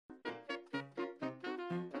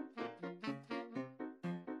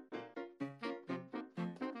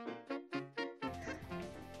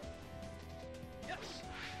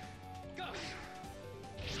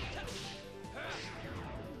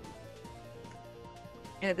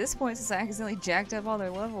And at this point, since I accidentally jacked up all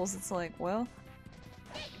their levels, it's like, well,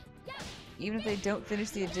 even if they don't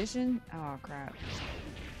finish the addition, oh crap.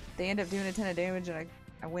 They end up doing a ton of damage and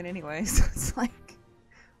I win anyway, so it's like,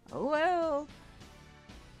 oh well.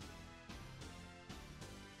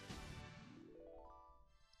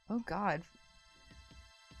 Oh god.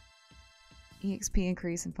 EXP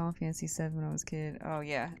increase in Final Fantasy VII when I was a kid. Oh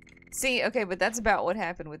yeah. See, okay, but that's about what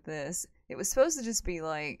happened with this. It was supposed to just be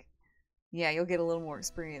like, yeah, you'll get a little more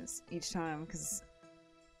experience each time, because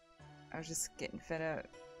I was just getting fed up.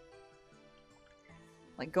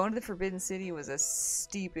 Like, going to the Forbidden City was a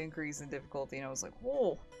steep increase in difficulty, and I was like,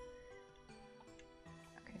 whoa!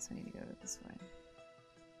 Okay, so I need to go this way.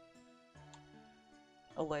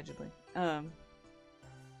 Allegedly.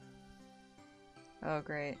 Oh,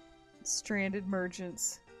 great. Stranded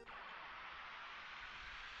merchants.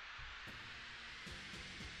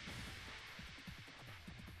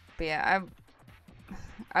 But yeah,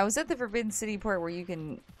 I was at the Forbidden City part where you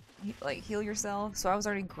can like heal yourself, so I was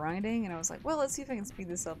already grinding and I was like, well, let's see if I can speed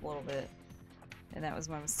this up a little bit. And that was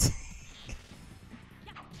my mistake.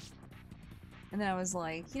 And then I was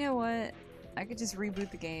like, you know what? I could just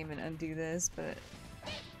reboot the game and undo this, but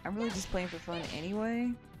I'm really just playing for fun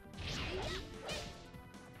anyway.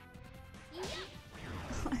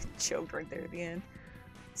 I choked right there at the end.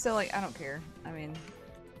 So like, I don't care. I mean,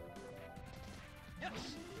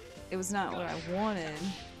 it was not what I wanted,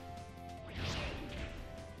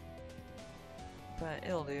 but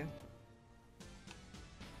it'll do.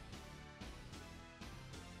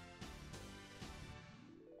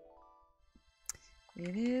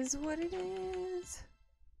 It is what it is.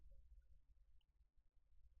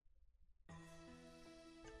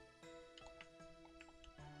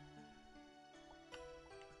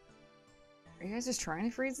 Are you guys just trying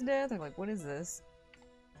to freeze to death? Or like, what is this?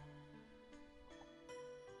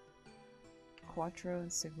 Quattro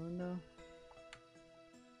and Segundo.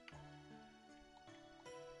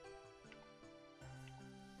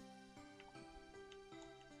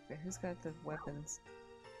 Okay, who's got the weapons?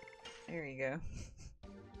 There you go.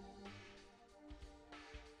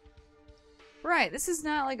 Right, this is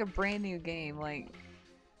not like a brand new game. Like,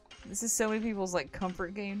 this is so many people's like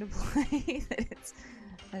comfort game to play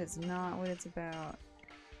that is not what it's about.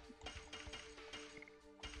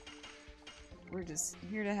 We're just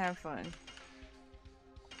here to have fun.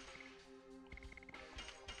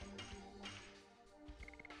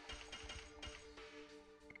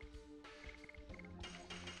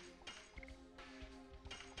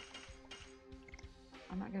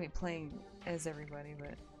 I'm not gonna be playing as everybody,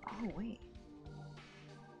 but oh wait.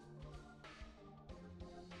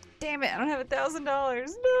 Damn it, I don't have $1,000.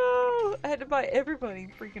 No! I had to buy everybody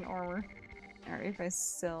freaking armor. Alright, if I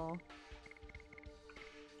sell...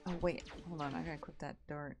 Oh wait, hold on, I gotta equip that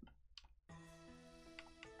dart.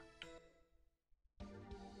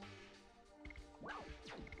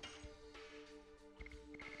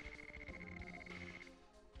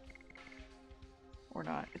 Or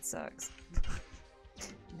not, it sucks.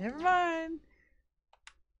 Never mind!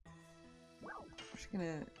 I'm just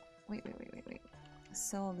gonna... Wait.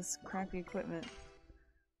 Sell this crappy equipment.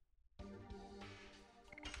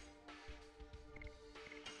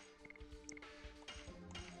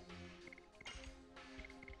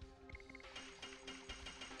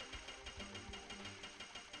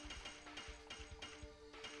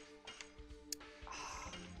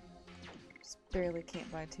 Just barely can't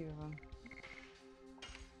buy 2 of them.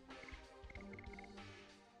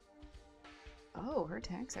 Oh, her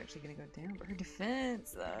attack's actually gonna go down, but her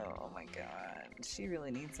defense, though, oh my god, she really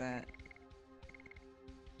needs that.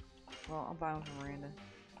 Well, I'll buy one from Miranda.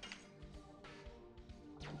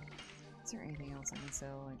 Is there anything else I can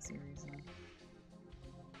sell, like, seriously?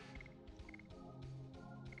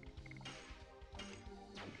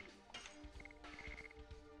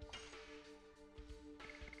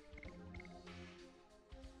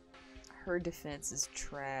 Her defense is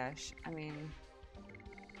trash. I mean...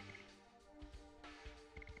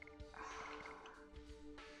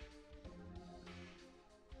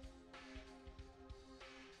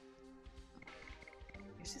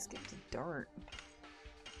 Let's just get to dart.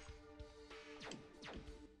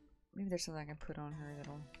 Maybe there's something I can put on her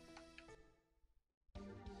that'll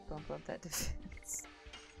bump up that defense.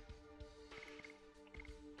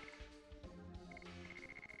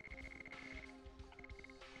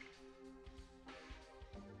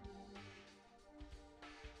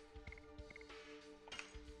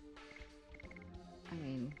 I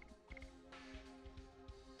mean...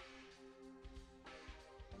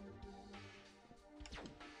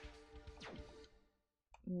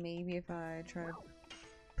 Maybe if I try to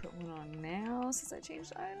put one on now since I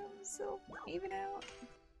changed items, so even out.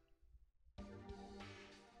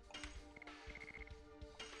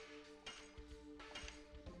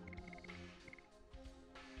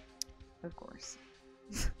 Of course.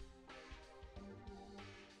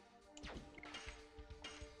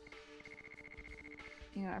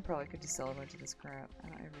 You know, I probably could just sell a bunch of this crap. I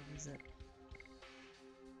don't ever use it.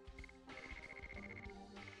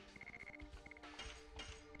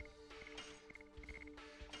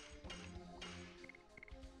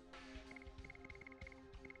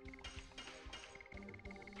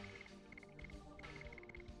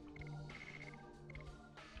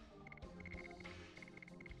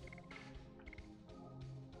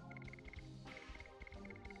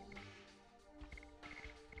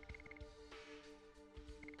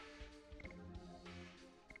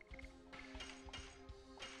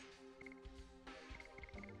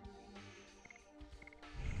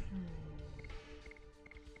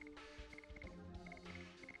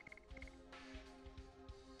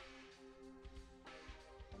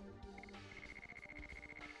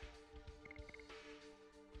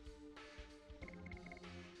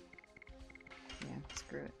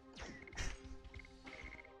 Screw it.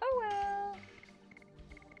 Oh well.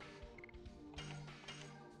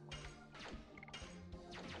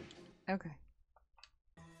 Okay.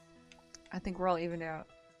 I think we're all evened out.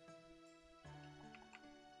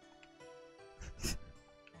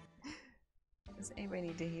 Does anybody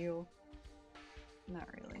need to heal? Not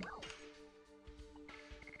really.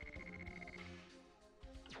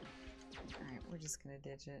 Alright, we're just gonna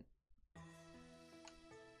ditch it.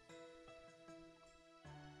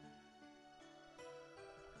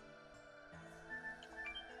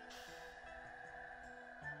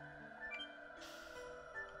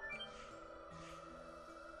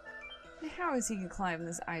 How is he gonna climb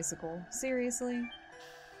this icicle? Seriously?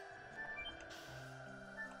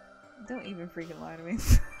 Don't even freaking lie to me.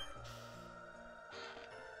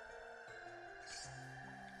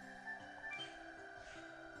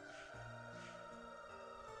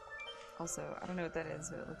 Also, I don't know what that is,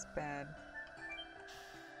 but it looks bad.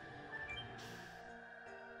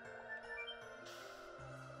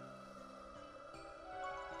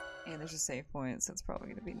 And there's a save point, so it's probably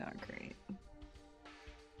gonna be not great.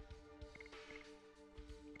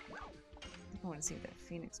 I want to see what that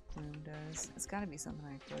phoenix plume does. It's got to be something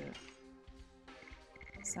I equip.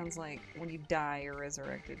 Sounds like when you die, you're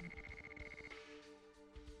resurrected.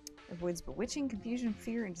 Avoids bewitching, confusion,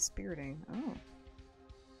 fear, and dispiriting. Oh.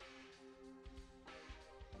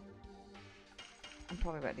 I'm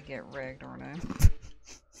probably about to get wrecked, aren't I?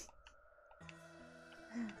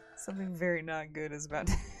 Something very not good is about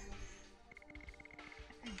to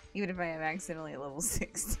even if I am accidentally at level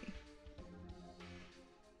 60.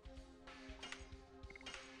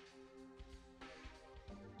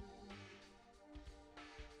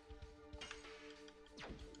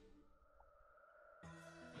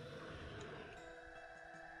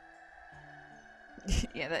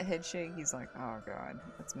 Yeah, that head shake, he's like, oh god,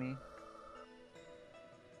 that's me.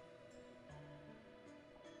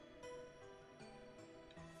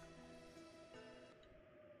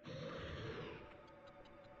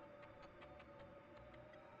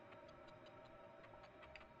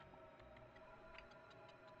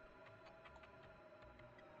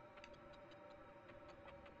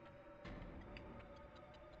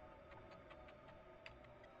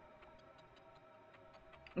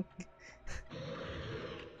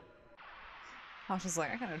 I was just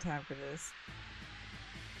like, I got no time for this.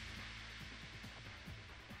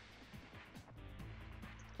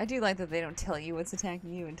 I do like that they don't tell you what's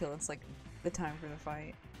attacking you until it's like the time for the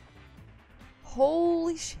fight.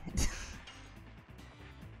 Holy shit.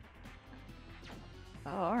 Oh,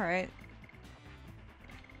 alright.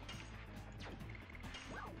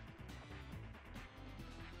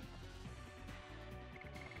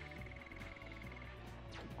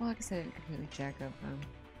 Well, I guess I didn't completely jack up them.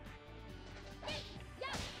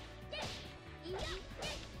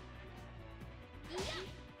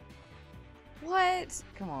 What?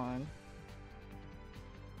 Come on.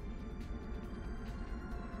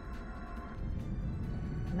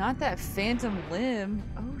 Not that phantom limb.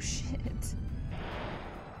 Oh shit.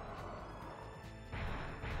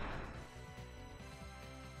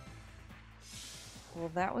 Well,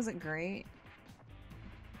 that wasn't great.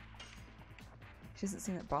 She doesn't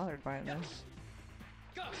seem that bothered by it though.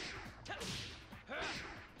 Gotta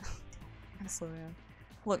slow down.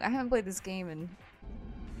 Look, I haven't played this game in,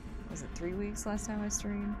 was it 3 weeks last time I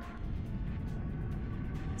streamed?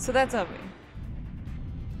 So that's on me.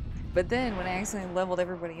 But then when I accidentally leveled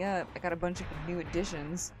everybody up, I got a bunch of new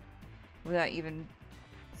additions without even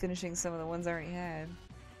finishing some of the ones I already had.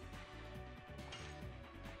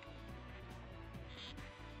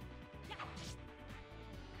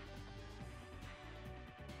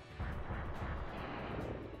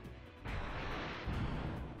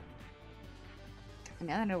 And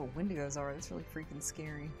now I know what Wendigos are. That's really freaking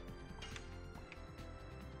scary.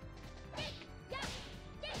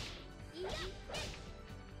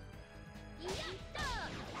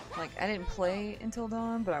 Like, I didn't play Until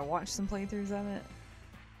Dawn, but I watched some playthroughs of it.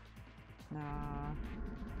 Nah.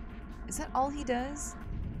 Is that all he does?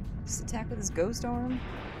 Just attack with his ghost arm?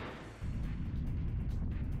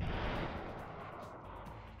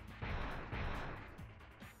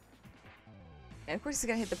 And of course he's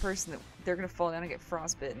gonna hit the person that they're gonna fall down and get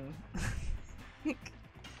frostbitten.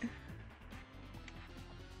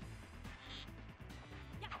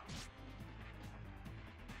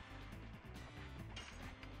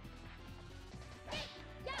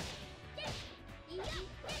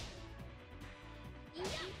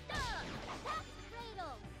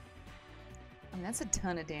 I mean, that's a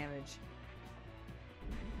ton of damage.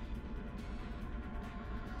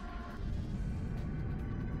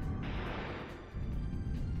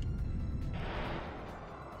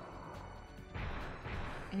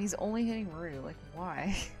 And he's only hitting Rue, like,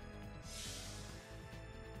 why?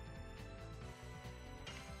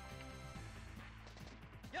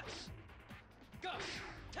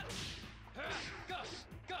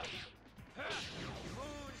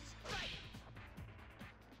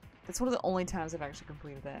 That's one of the only times I've actually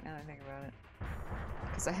completed that, now that I think about it.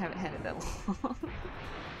 Because I haven't had it that long.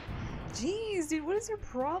 Jeez, dude, what is your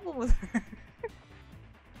problem with her?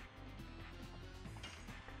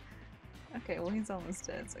 Okay, well he's almost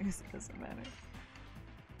dead, so I guess it doesn't matter.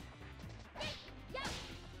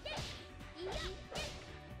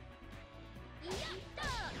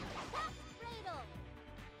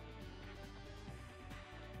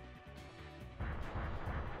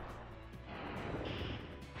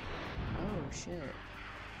 Oh shit.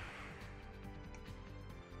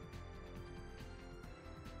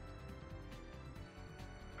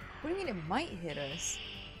 What do you mean it might hit us?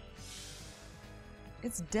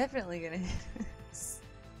 It's definitely gonna hit us.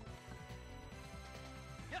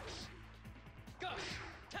 Okay,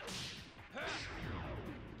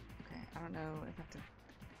 I don't know if I have to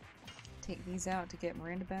take these out to get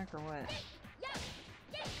Miranda back or what.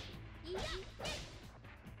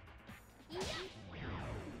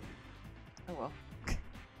 Oh well.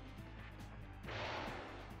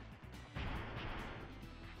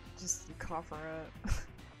 Just cough her up.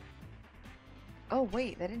 Oh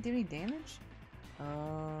wait, that didn't do any damage?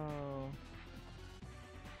 Oh.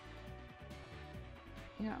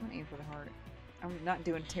 You know, I'm gonna aim for the heart. I'm not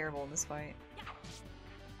doing terrible in this fight.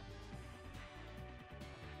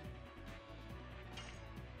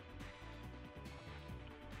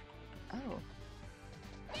 Oh.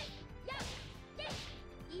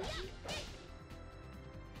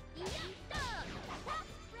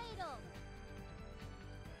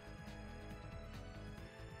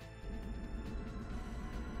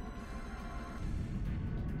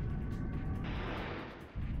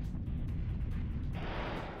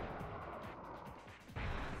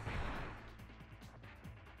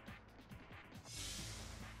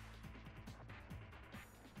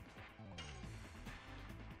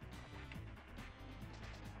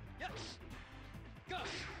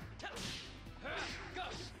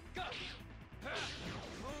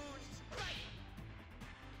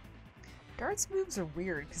 Guards' moves are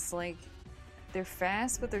weird, because, like, they're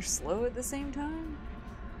fast, but they're slow at the same time?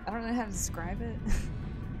 I don't know how to describe it.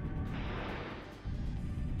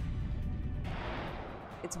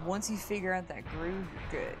 It's once you figure out that groove,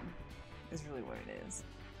 you're good. Is really what it is.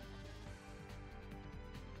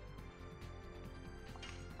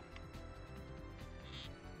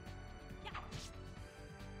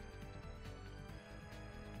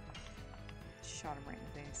 Shot him right in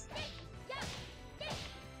the face.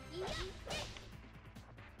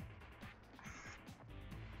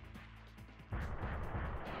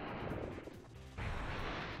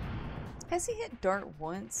 Has he hit Dart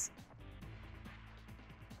once?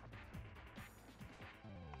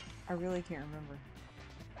 I really can't remember.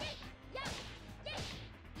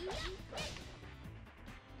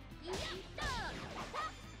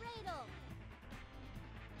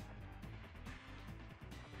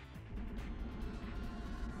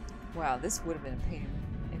 Wow, this would have been a pain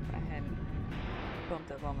if I hadn't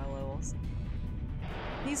bumped up all my levels.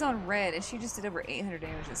 He's on red, and she just did over 800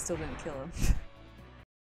 damage and still didn't kill him.